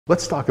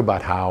Let's talk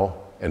about how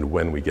and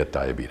when we get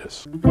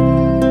diabetes.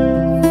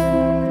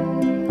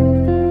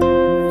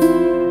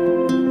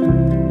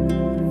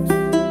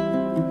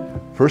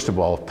 First of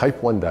all,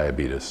 type 1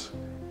 diabetes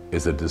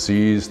is a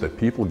disease that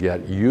people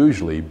get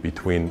usually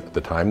between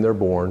the time they're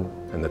born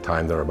and the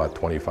time they're about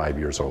 25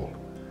 years old.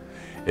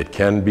 It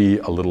can be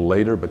a little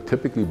later, but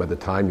typically by the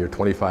time you're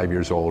 25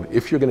 years old,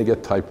 if you're going to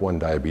get type 1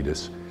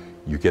 diabetes,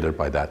 you get it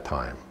by that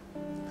time.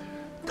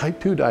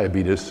 Type 2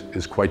 diabetes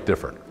is quite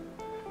different.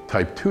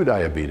 Type 2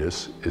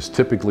 diabetes is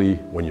typically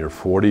when you're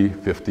 40,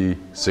 50,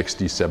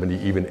 60, 70,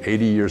 even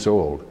 80 years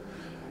old.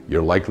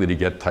 You're likely to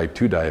get type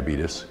 2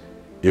 diabetes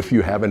if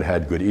you haven't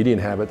had good eating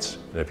habits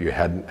and if you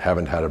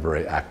haven't had a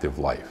very active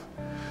life.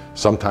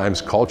 Sometimes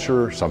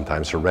culture,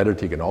 sometimes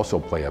heredity can also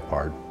play a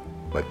part,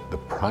 but the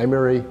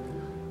primary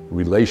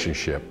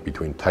relationship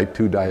between type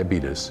 2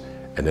 diabetes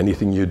and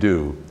anything you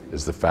do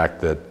is the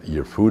fact that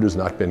your food has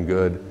not been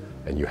good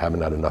and you haven't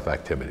had enough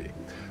activity.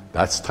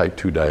 That's type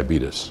 2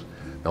 diabetes.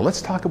 Now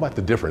let's talk about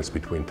the difference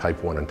between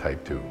type 1 and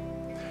type 2.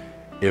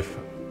 If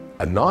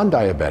a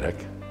non-diabetic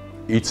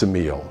eats a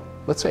meal,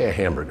 let's say a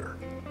hamburger,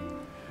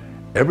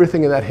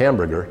 everything in that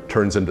hamburger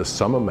turns into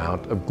some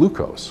amount of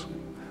glucose.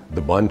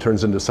 The bun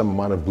turns into some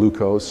amount of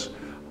glucose,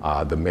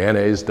 the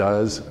mayonnaise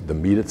does, the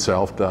meat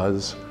itself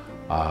does.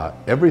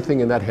 Everything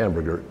in that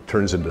hamburger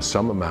turns into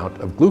some amount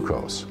of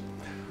glucose.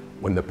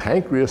 When the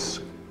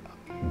pancreas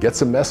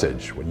gets a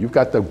message, when you've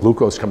got the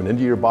glucose coming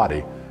into your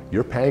body,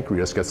 your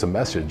pancreas gets a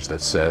message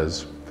that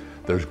says,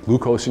 there's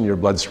glucose in your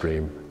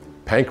bloodstream.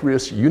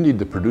 Pancreas, you need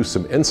to produce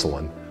some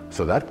insulin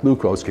so that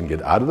glucose can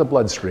get out of the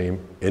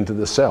bloodstream into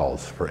the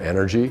cells for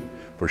energy,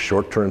 for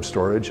short-term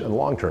storage and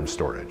long-term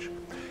storage.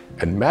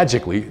 And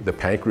magically, the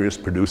pancreas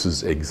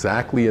produces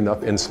exactly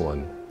enough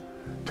insulin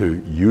to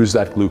use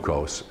that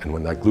glucose. And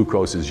when that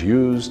glucose is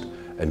used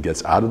and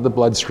gets out of the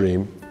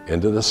bloodstream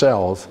into the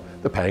cells,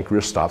 the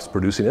pancreas stops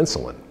producing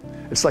insulin.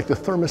 It's like the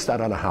thermostat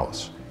on a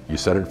house. You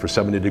set it for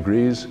 70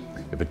 degrees.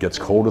 If it gets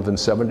colder than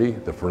 70,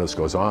 the furnace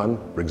goes on,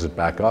 brings it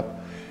back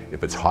up.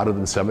 If it's hotter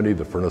than 70,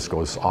 the furnace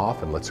goes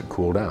off and lets it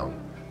cool down.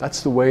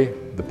 That's the way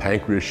the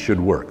pancreas should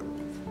work.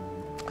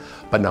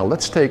 But now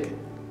let's take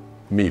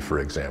me, for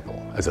example,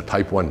 as a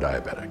type 1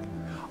 diabetic.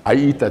 I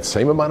eat that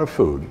same amount of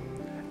food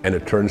and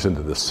it turns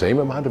into the same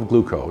amount of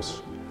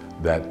glucose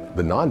that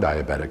the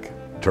non-diabetic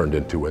turned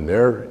into in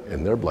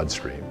their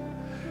bloodstream.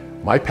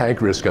 My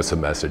pancreas gets a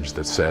message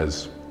that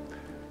says,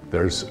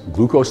 there's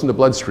glucose in the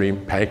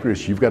bloodstream,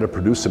 pancreas, you've got to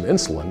produce some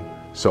insulin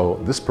so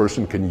this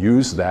person can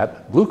use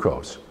that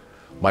glucose.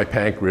 My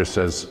pancreas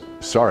says,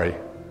 sorry,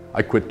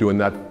 I quit doing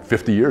that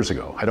 50 years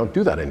ago. I don't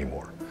do that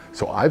anymore.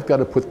 So I've got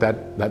to put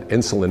that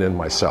insulin in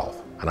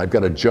myself, and I've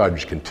got to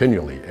judge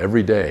continually,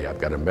 every day.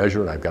 I've got to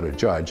measure and I've got to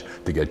judge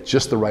to get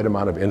just the right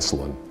amount of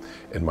insulin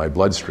in my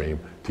bloodstream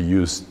to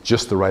use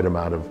just the right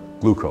amount of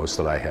glucose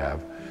that I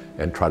have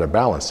and try to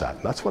balance that.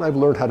 And that's what I've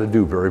learned how to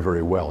do very,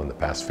 very well in the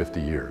past 50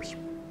 years.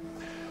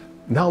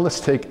 Now let's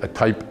take a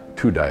type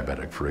 2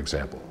 diabetic, for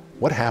example.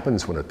 What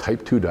happens when a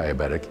type 2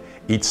 diabetic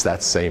eats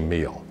that same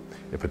meal?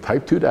 If a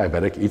type 2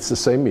 diabetic eats the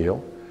same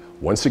meal,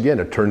 once again,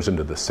 it turns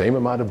into the same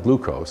amount of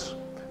glucose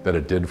that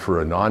it did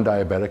for a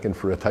non-diabetic and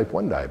for a type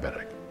 1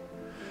 diabetic.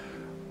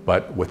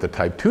 But with the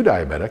type 2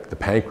 diabetic, the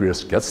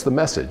pancreas gets the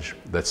message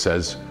that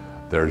says,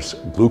 there's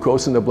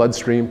glucose in the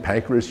bloodstream,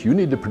 pancreas, you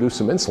need to produce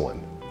some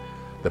insulin.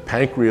 The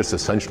pancreas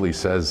essentially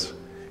says,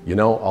 you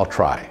know, I'll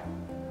try.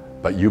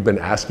 But you've been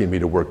asking me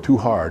to work too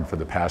hard for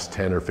the past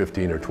 10 or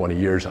 15 or 20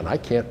 years and I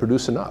can't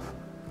produce enough.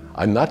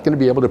 I'm not going to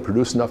be able to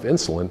produce enough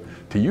insulin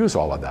to use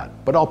all of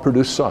that, but I'll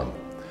produce some.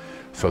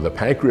 So the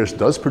pancreas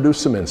does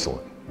produce some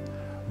insulin,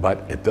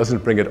 but it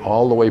doesn't bring it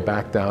all the way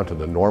back down to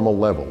the normal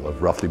level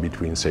of roughly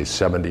between, say,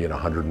 70 and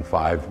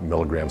 105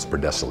 milligrams per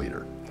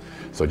deciliter.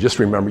 So just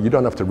remember, you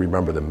don't have to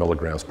remember the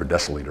milligrams per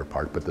deciliter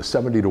part, but the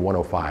 70 to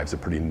 105 is a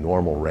pretty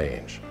normal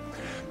range.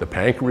 The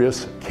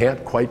pancreas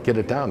can't quite get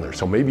it down there,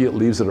 so maybe it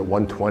leaves it at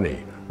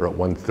 120 or at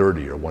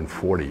 130 or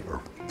 140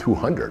 or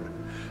 200,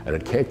 and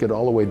it can't get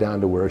all the way down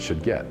to where it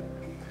should get.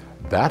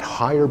 That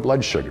higher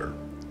blood sugar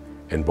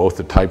in both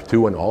the type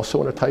 2 and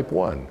also in a type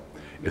 1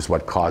 is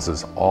what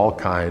causes all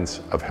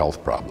kinds of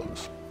health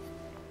problems.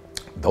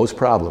 Those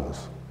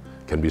problems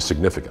can be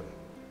significant.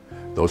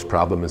 Those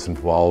problems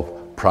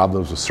involve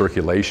problems with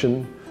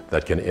circulation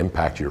that can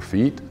impact your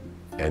feet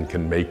and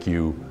can make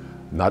you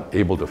not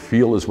able to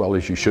feel as well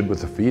as you should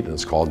with the feet, and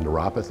it's called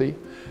neuropathy,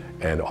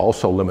 and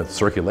also limit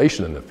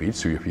circulation in the feet,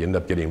 so if you end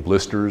up getting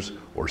blisters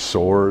or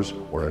sores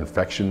or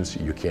infections,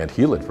 you can't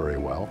heal it very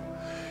well.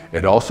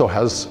 It also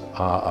has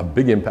a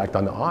big impact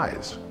on the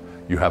eyes.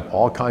 You have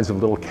all kinds of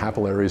little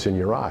capillaries in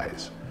your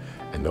eyes,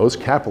 and those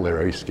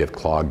capillaries get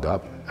clogged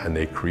up and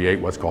they create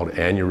what's called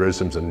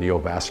aneurysms and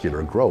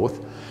neovascular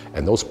growth,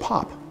 and those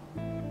pop.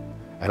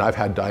 And I've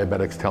had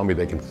diabetics tell me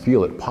they can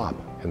feel it pop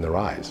in their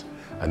eyes.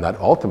 And that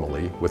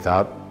ultimately,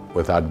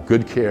 without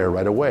good care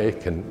right away,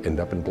 can end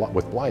up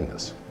with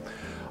blindness.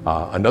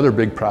 Another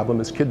big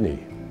problem is kidney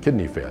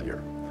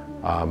failure.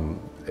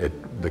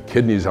 The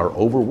kidneys are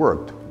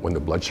overworked when the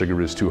blood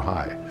sugar is too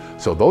high.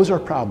 So those are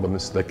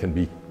problems that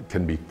can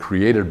can be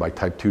created by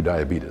type 2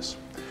 diabetes.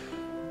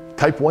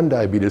 Type 1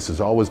 diabetes has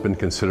always been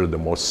considered the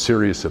most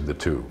serious of the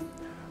two,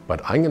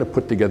 but I'm going to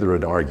put together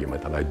an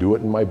argument, and I do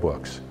it in my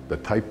books,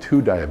 that type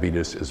 2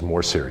 diabetes is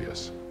more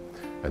serious.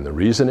 And the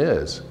reason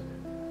is,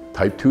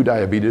 type 2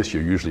 diabetes,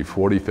 you're usually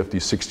 40, 50,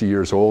 60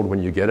 years old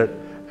when you get it,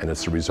 and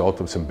it's the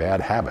result of some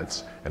bad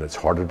habits, and it's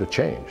harder to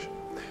change.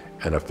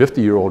 And a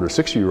 50-year-old or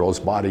 60-year-old's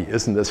body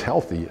isn't as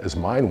healthy as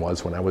mine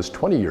was when I was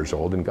 20 years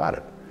old and got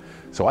it.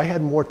 So I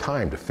had more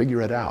time to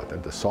figure it out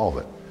and to solve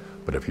it.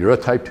 But if you're a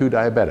type 2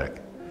 diabetic,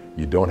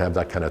 you don't have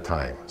that kind of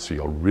time, so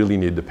you'll really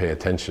need to pay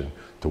attention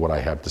to what I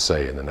have to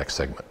say in the next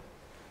segment.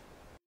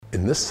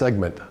 In this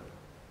segment,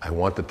 I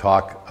want to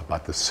talk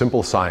about the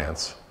simple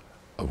science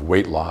of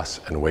weight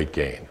loss and weight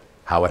gain,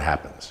 how it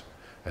happens.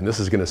 And this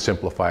is going to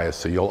simplify it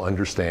so you'll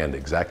understand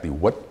exactly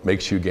what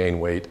makes you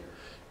gain weight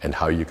and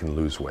how you can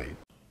lose weight.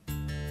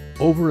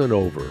 Over and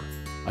over,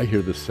 I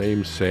hear the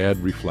same sad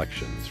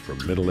reflections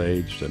from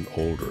middle-aged and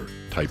older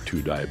type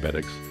 2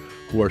 diabetics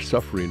who are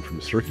suffering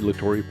from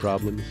circulatory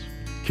problems,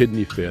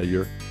 kidney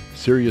failure,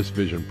 serious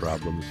vision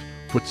problems,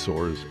 foot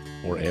sores,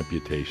 or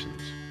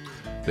amputations.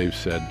 They've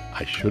said,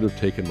 I should have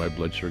taken my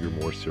blood sugar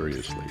more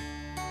seriously,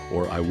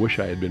 or I wish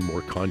I had been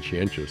more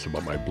conscientious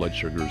about my blood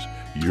sugars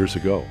years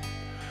ago.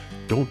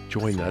 Don't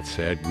join that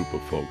sad group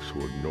of folks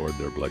who ignored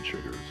their blood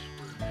sugars.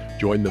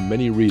 Join the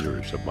many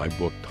readers of my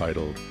book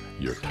titled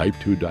Your Type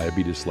 2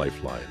 Diabetes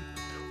Lifeline,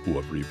 who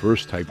have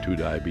reversed type 2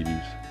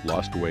 diabetes,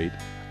 lost weight,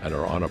 and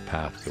are on a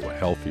path to a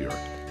healthier,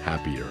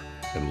 happier,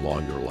 and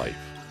longer life.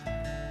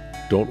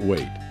 Don't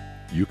wait.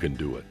 You can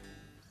do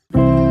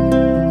it.